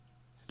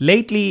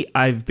Lately,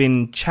 I've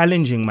been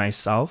challenging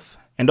myself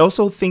and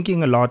also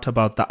thinking a lot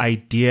about the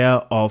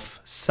idea of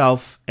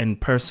self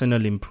and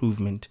personal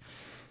improvement,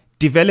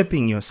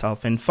 developing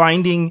yourself and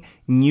finding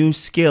new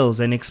skills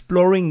and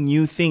exploring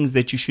new things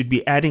that you should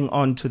be adding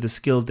on to the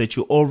skills that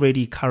you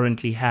already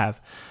currently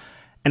have.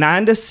 And I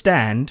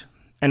understand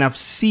and I've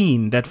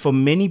seen that for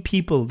many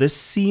people, this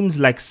seems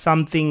like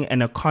something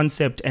and a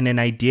concept and an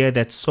idea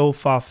that's so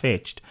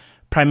far-fetched,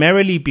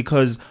 primarily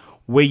because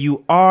where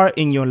you are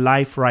in your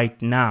life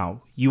right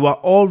now, you are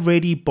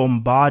already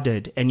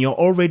bombarded and you're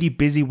already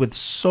busy with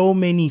so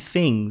many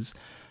things.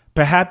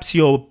 Perhaps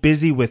you're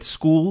busy with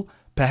school.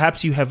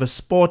 Perhaps you have a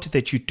sport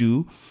that you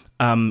do,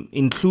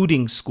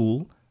 including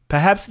school.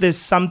 Perhaps there's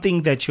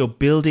something that you're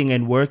building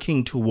and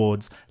working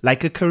towards,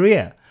 like a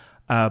career.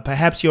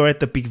 Perhaps you're at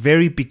the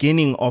very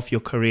beginning of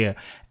your career.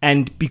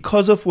 And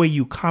because of where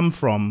you come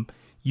from,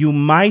 you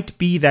might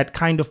be that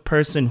kind of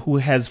person who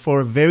has for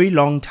a very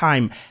long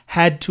time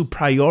had to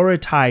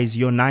prioritize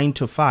your 9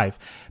 to 5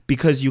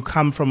 because you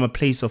come from a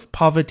place of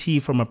poverty,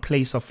 from a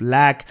place of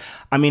lack.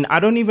 I mean, I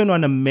don't even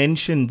want to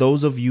mention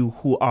those of you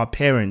who are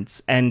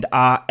parents and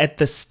are at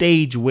the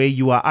stage where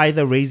you are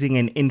either raising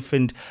an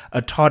infant,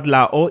 a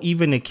toddler, or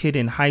even a kid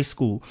in high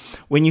school.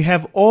 When you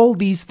have all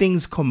these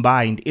things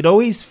combined, it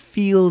always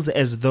feels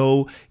as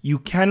though you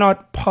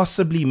cannot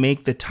possibly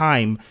make the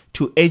time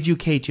to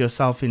educate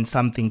yourself in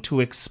something, to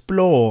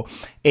explore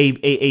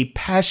a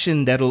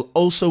passion that'll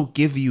also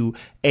give you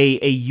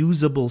a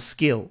usable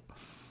skill.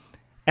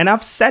 And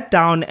I've sat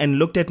down and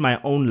looked at my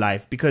own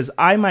life because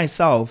I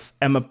myself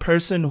am a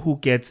person who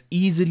gets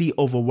easily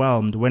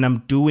overwhelmed when I'm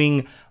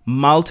doing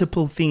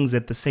multiple things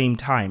at the same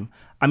time.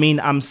 I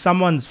mean, I'm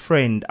someone's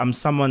friend, I'm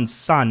someone's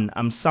son,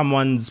 I'm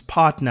someone's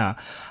partner,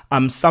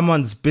 I'm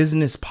someone's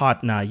business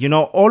partner. You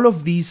know, all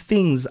of these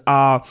things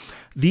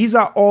these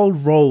are all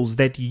roles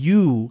that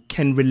you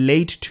can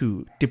relate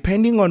to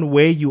depending on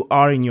where you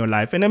are in your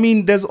life. And I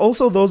mean, there's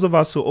also those of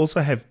us who also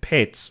have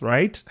pets,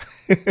 right?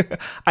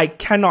 I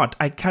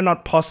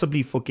cannot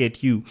possibly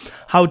forget you.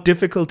 How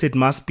difficult it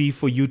must be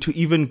for you to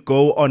even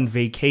go on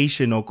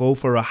vacation or go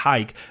for a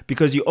hike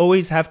because you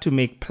always have to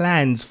make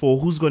plans for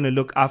who's going to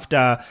look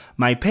after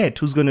my pet,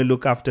 who's going to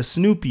look after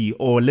Snoopy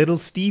or little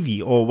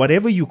Stevie or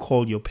whatever you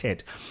call your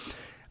pet.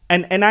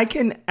 And I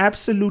can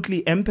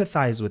absolutely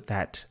empathize with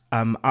that.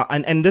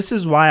 And this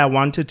is why I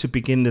wanted to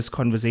begin this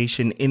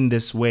conversation in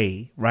this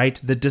way,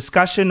 right? The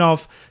discussion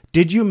of,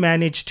 did you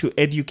manage to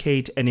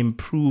educate and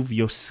improve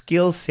your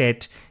skill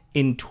set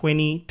in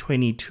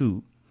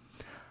 2022?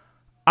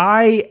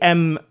 I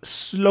am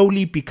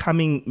slowly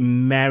becoming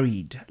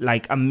married.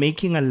 Like, I'm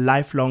making a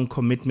lifelong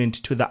commitment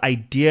to the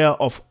idea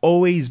of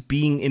always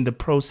being in the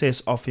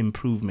process of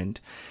improvement.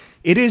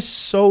 It is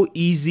so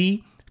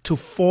easy to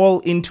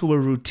fall into a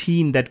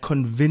routine that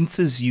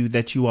convinces you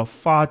that you are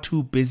far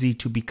too busy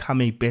to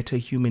become a better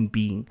human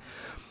being.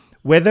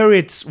 Whether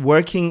it's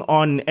working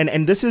on,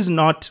 and this is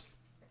not,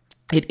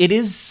 it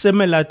is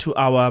similar to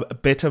our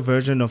better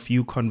version of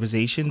you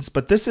conversations,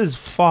 but this is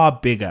far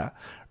bigger,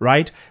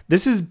 right?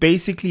 This is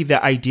basically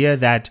the idea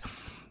that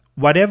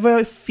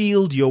whatever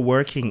field you're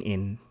working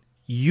in,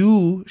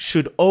 you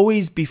should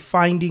always be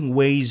finding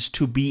ways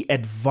to be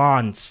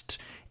advanced.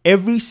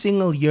 Every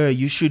single year,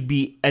 you should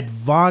be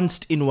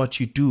advanced in what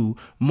you do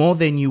more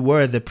than you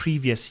were the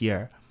previous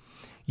year.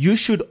 You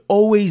should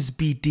always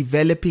be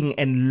developing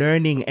and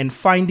learning and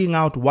finding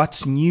out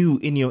what's new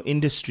in your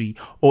industry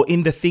or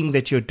in the thing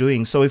that you're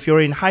doing. So if you're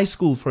in high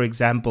school, for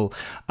example,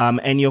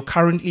 and you're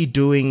currently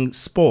doing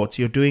sports,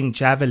 you're doing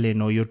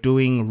javelin or you're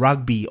doing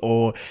rugby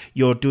or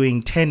you're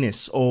doing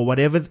tennis or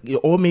whatever,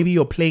 or maybe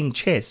you're playing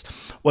chess,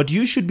 what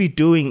you should be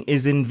doing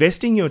is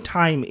investing your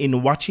time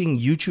in watching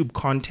YouTube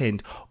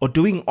content or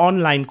doing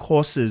online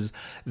courses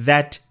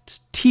that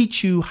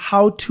teach you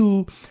how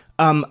to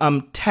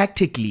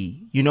tactically,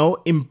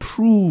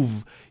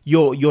 improve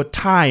your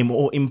time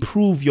or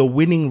improve your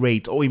winning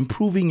rate or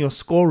improving your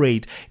score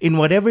rate in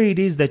whatever it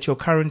is that you're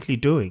currently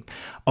doing.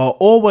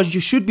 Or what you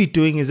should be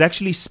doing is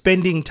actually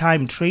spending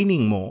time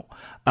training more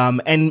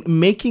and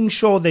making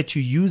sure that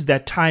you use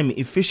that time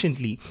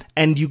efficiently.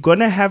 And you're going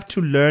to have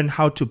to learn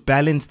how to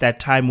balance that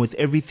time with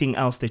everything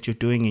else that you're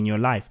doing in your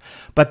life.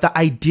 But the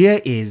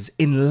idea is,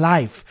 in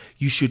life,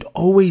 you should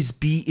always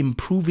be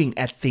improving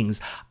at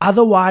things.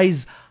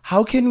 Otherwise,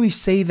 how can we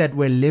say that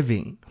we're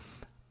living?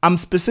 I'm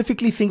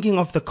specifically thinking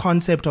of the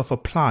concept of a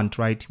plant,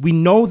 right? We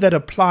know that a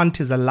plant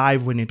is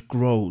alive when it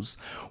grows,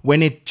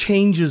 when it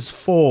changes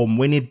form,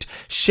 when it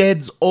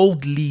sheds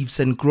old leaves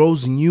and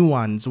grows new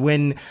ones,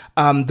 when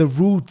the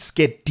roots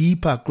get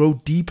deeper, grow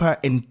deeper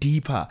and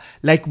deeper.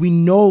 Like, we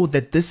know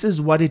that this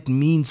is what it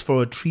means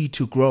for a tree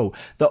to grow.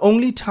 The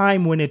only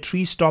time when a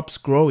tree stops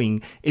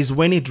growing is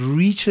when it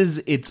reaches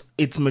its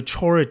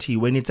maturity,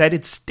 when it's at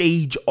its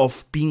stage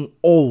of being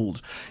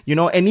old,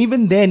 and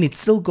even then it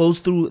still goes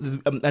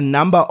through a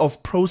number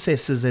of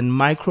processes and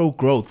micro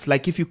growths.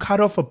 Like, if you cut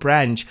off a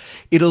branch,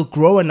 it'll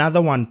grow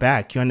another one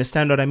back. You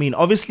understand what I mean?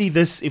 Obviously,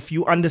 if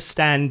you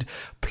understand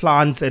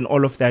plants and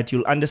all of that,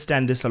 you'll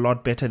understand this a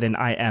lot better than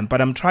I am.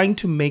 But I'm trying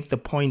to make the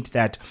point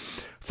that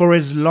for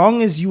as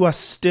long as you are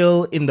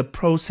still in the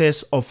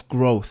process of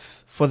growth,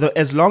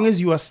 as long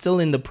as you are still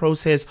in the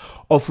process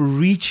of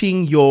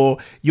reaching your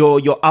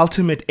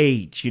ultimate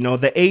age,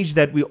 the age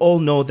that we all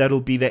know that'll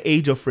be the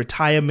age of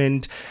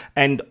retirement.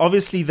 And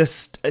obviously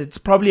it's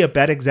probably a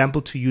bad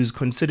example to use,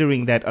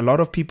 considering that a lot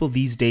of people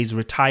these days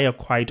retire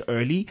quite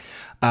early.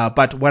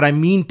 But what I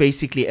mean,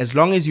 basically, as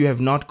long as you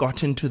have not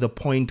gotten to the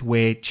point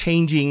where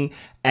changing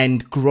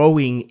and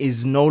growing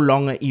is no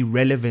longer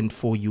irrelevant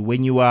for you,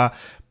 when you are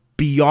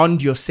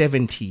beyond your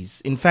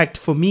 70s. In fact,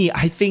 for me,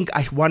 I think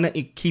I want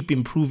to keep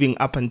improving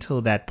up until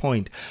that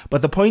point.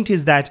 But the point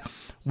is that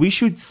we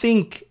should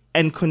think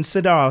and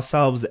consider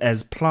ourselves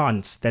as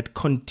plants that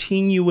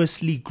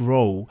continuously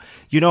grow.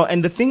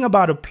 And the thing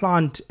about a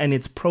plant and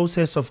its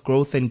process of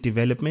growth and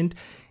development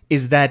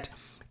is that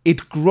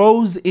it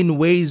grows in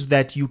ways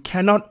that you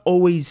cannot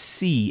always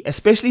see,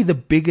 especially the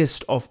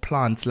biggest of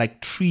plants like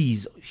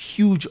trees,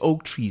 huge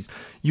oak trees.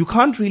 You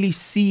can't really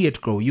see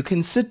it grow. You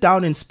can sit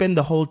down and spend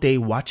the whole day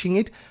watching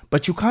it,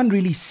 but you can't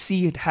really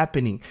see it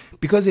happening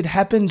because it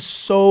happens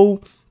so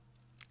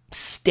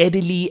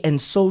steadily and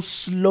so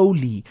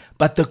slowly,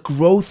 but the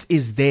growth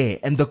is there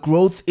and the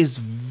growth is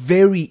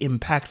very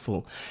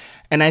impactful.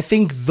 And I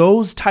think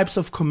those types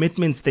of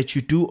commitments that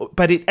you do,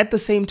 but at the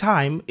same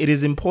time, it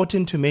is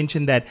important to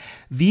mention that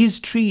these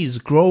trees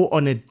grow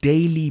on a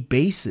daily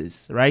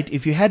basis, right?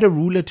 If you had a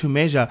ruler to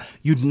measure,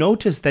 you'd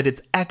notice that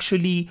it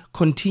actually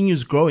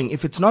continues growing.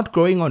 If it's not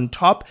growing on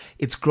top,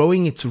 it's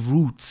growing its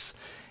roots.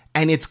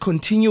 And it's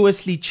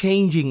continuously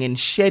changing and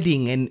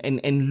shedding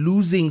and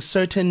losing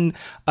certain,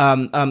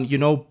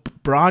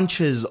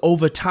 branches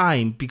over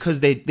time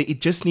because it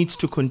just needs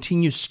to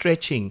continue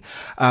stretching,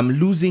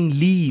 losing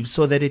leaves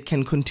so that it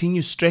can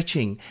continue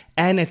stretching,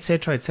 and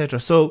etc., etc.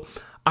 So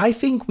I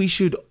think we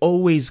should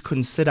always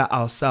consider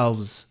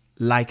ourselves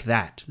like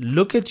that.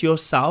 Look at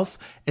yourself,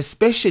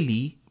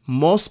 especially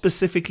more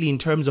specifically in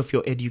terms of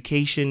your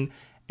education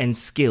and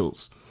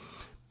skills,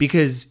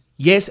 because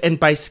yes, and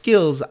by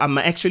skills, I'm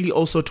actually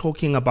also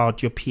talking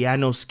about your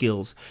piano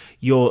skills,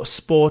 your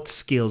sports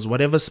skills,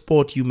 whatever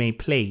sport you may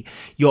play,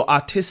 your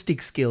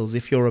artistic skills,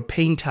 if you're a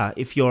painter,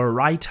 if you're a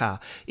writer,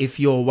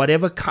 if you're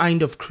whatever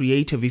kind of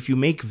creative, if you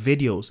make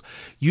videos.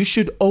 You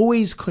should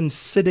always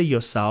consider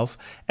yourself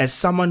as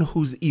someone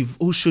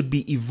who should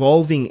be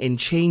evolving and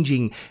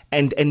changing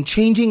and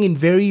changing in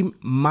very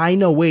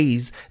minor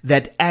ways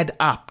that add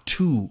up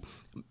to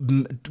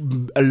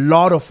a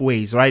lot of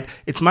ways, right?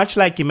 It's much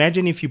like,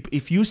 imagine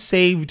if you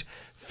saved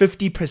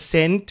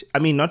 50%,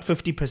 not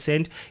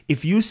 50%,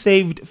 if you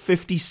saved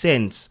 50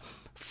 cents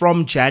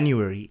from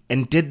January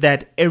and did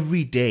that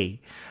every day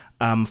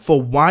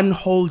for one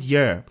whole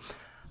year,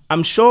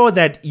 I'm sure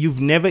that you've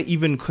never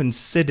even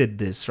considered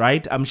this,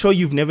 right? I'm sure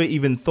you've never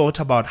even thought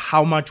about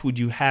how much would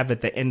you have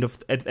at the end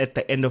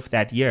of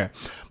that year.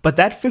 But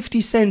that 50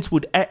 cents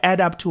would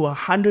add up to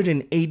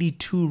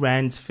 182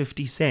 rands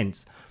 50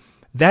 cents.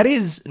 That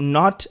is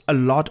not a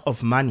lot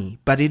of money,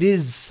 but it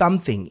is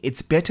something.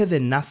 It's better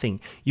than nothing.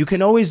 You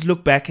can always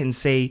look back and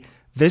say,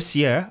 this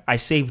year I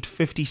saved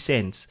 50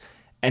 cents.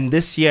 And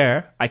this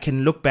year I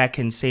can look back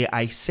and say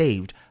I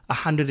saved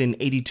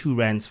 182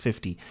 rands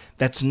 50.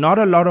 That's not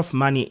a lot of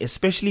money,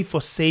 especially for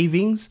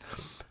savings,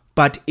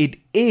 but it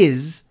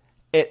is,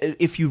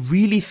 if you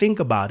really think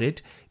about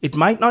it, it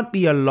might not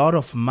be a lot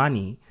of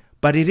money,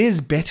 but it is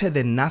better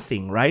than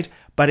nothing, right?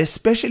 But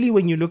especially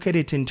when you look at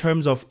it in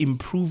terms of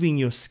improving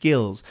your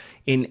skills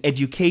in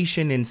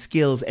education and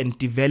skills and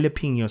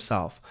developing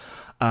yourself.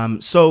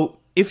 So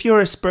if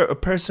you're a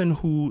person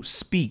who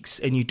speaks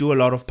and you do a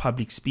lot of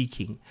public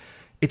speaking,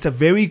 it's a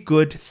very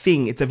good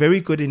thing. It's a very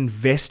good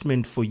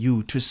investment for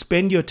you to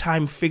spend your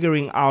time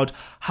figuring out,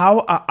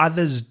 how are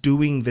others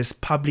doing this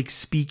public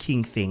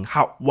speaking thing?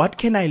 What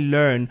can I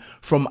learn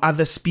from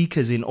other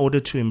speakers in order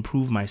to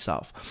improve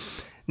myself?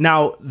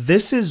 Now,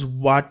 this is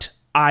what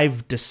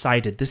I've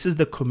decided. This is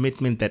the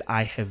commitment that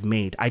I have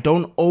made. I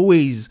don't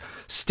always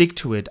stick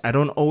to it. I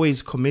don't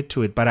always commit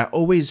to it, but I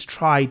always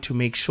try to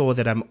make sure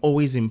that I'm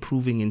always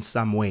improving in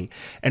some way.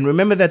 And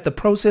remember that the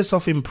process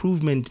of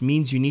improvement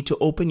means you need to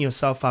open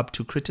yourself up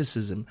to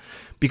criticism.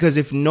 Because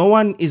if no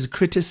one is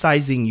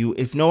criticizing you,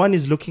 if no one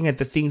is looking at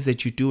the things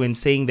that you do and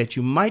saying that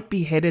you might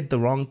be headed the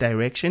wrong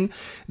direction,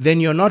 then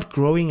you're not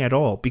growing at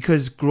all,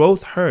 because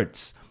growth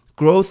hurts.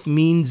 Growth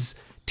means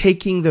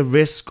taking the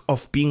risk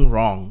of being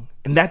wrong.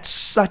 And that's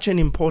such an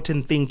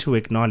important thing to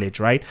acknowledge,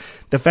 right?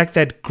 The fact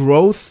that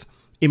growth,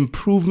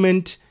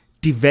 improvement,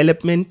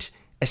 development,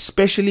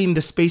 especially in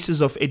the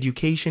spaces of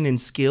education and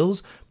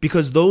skills,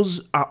 because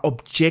those are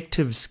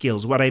objective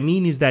skills. What I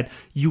mean is that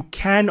you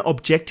can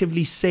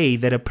objectively say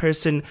that a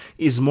person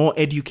is more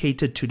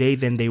educated today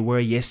than they were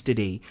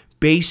yesterday,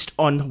 based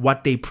on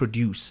what they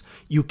produce.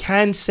 You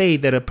can say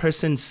that a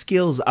person's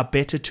skills are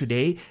better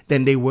today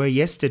than they were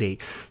yesterday.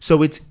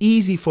 So it's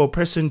easy for a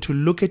person to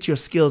look at your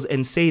skills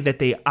and say that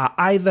they are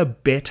either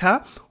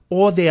better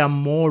or they are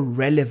more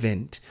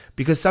relevant.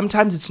 Because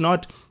sometimes it's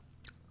not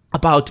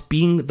about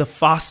being the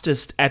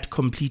fastest at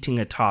completing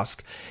a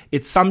task.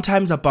 It's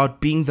sometimes about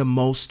being the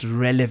most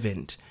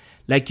relevant.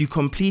 Like you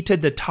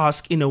completed the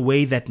task in a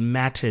way that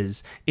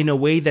matters, in a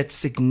way that's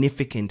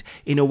significant,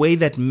 in a way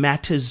that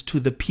matters to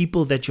the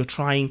people that you're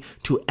trying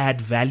to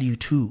add value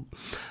to.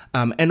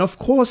 And of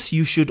course,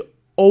 you should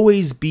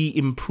always be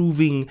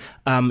improving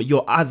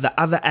the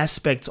other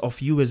aspects of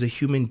you as a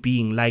human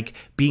being, like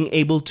being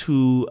able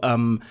to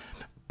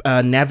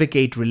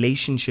navigate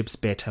relationships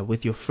better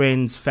with your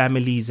friends,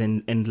 families,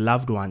 and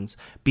loved ones,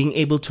 being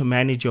able to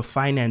manage your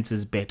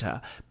finances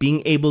better,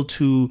 being able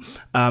to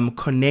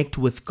connect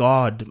with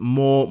God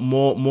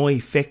more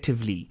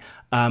effectively,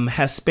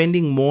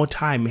 spending more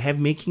time,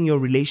 making your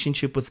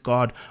relationship with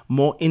God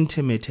more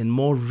intimate and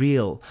more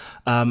real,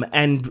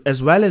 and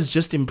as well as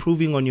just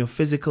improving on your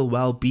physical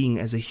well-being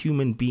as a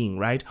human being,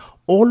 right?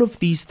 All of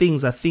these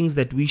things are things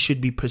that we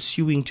should be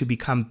pursuing to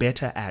become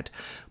better at.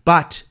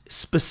 But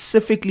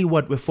specifically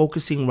what we're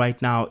focusing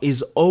right now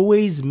is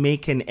always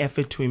make an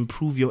effort to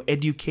improve your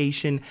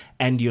education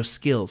and your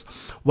skills.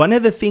 One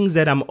of the things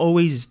that I'm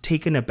always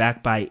taken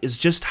aback by is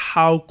just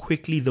how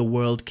quickly the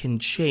world can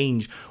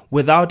change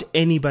without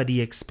anybody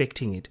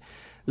expecting it.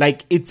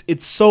 Like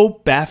it's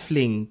so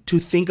baffling to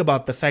think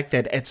about the fact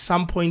that at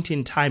some point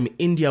in time,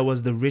 India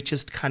was the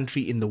richest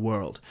country in the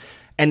world.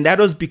 And that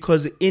was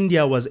because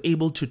India was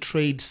able to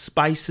trade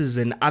spices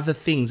and other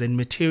things and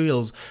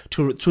materials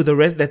to the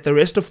rest that the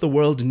rest of the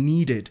world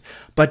needed.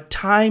 But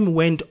time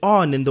went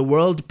on and the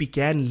world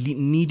began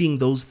needing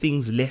those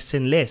things less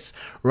and less.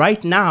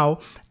 Right now,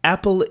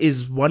 Apple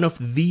is one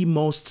of the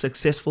most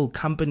successful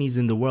companies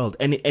in the world,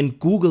 and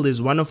Google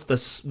is one of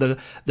the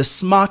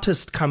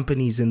smartest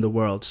companies in the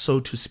world, so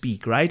to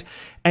speak, right?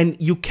 And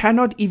you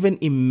cannot even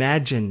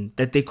imagine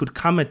that there could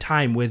come a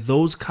time where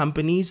those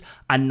companies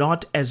are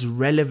not as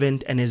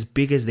relevant and as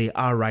big as they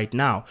are right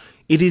now.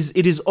 It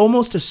is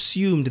almost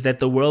assumed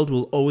that the world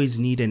will always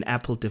need an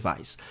Apple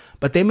device.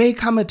 But there may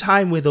come a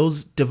time where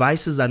those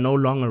devices are no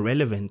longer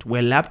relevant,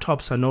 where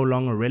laptops are no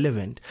longer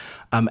relevant.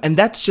 And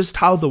that's just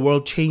how the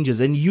world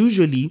changes. And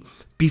usually,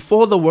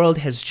 before the world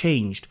has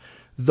changed,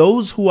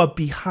 those who are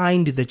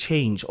behind the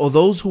change, or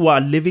those who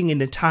are living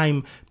in a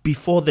time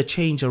before the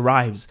change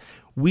arrives,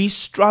 we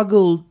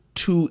struggle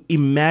to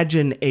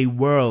imagine a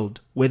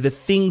world where the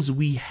things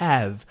we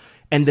have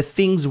and the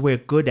things we're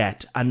good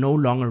at are no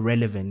longer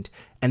relevant.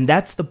 And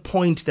that's the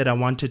point that I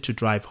wanted to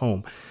drive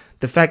home.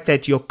 The fact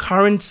that your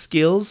current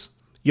skills,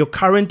 your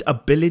current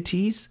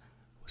abilities,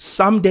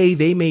 someday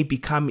they may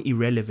become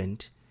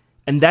irrelevant.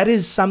 And that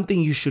is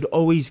something you should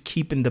always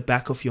keep in the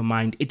back of your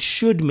mind. It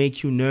should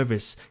make you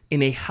nervous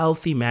in a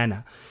healthy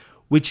manner,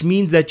 which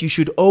means that you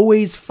should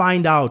always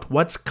find out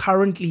what's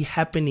currently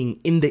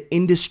happening in the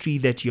industry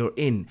that you're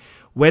in.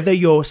 Whether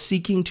you're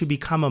seeking to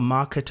become a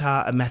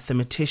marketer, a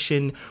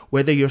mathematician,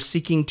 whether you're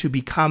seeking to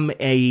become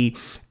a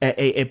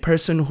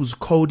person who's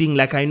coding,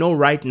 like I know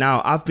right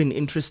now, I've been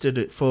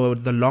interested for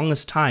the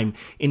longest time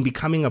in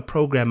becoming a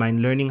programmer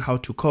and learning how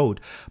to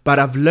code. But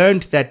I've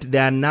learned that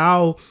there are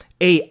now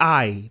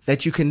AI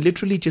that you can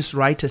literally just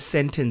write a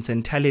sentence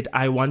and tell it,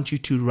 I want you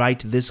to write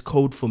this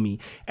code for me.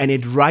 And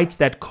it writes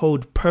that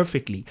code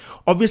perfectly.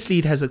 Obviously,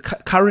 it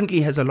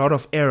currently has a lot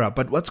of error,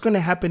 but what's going to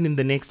happen in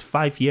the next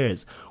 5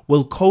 years?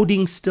 Will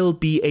coding still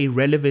be a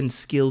relevant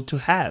skill to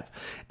have?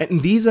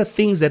 And these are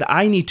things that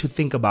I need to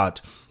think about.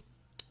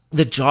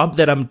 The job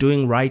that I'm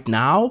doing right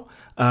now,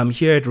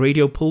 here at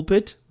Radio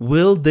Pulpit,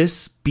 will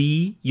this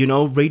be,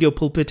 Radio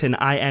Pulpit and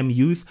I Am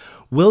Youth,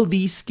 will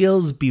these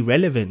skills be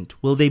relevant?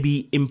 Will they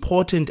be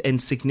important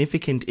and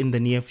significant in the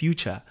near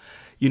future?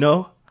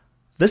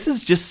 This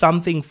is just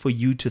something for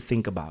you to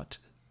think about.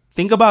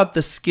 Think about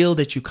the skill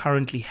that you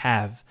currently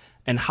have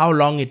and how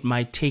long it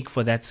might take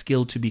for that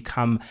skill to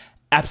become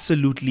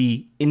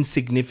absolutely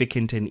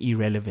insignificant and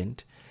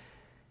irrelevant.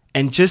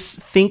 And just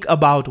think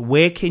about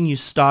where can you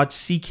start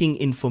seeking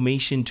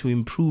information to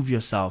improve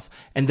yourself.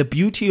 And the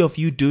beauty of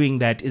you doing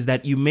that is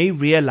that you may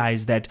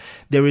realize that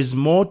there is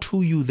more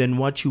to you than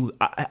what you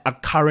are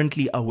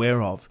currently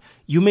aware of.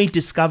 You may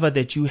discover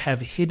that you have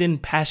hidden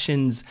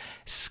passions,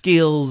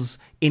 skills,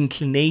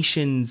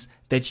 inclinations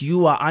that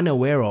you are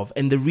unaware of.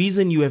 And the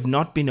reason you have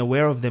not been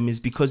aware of them is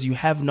because you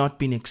have not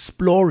been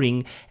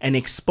exploring and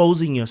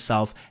exposing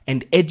yourself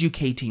and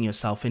educating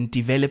yourself and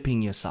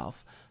developing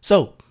yourself.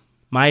 So,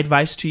 my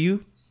advice to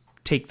you,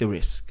 take the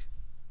risk.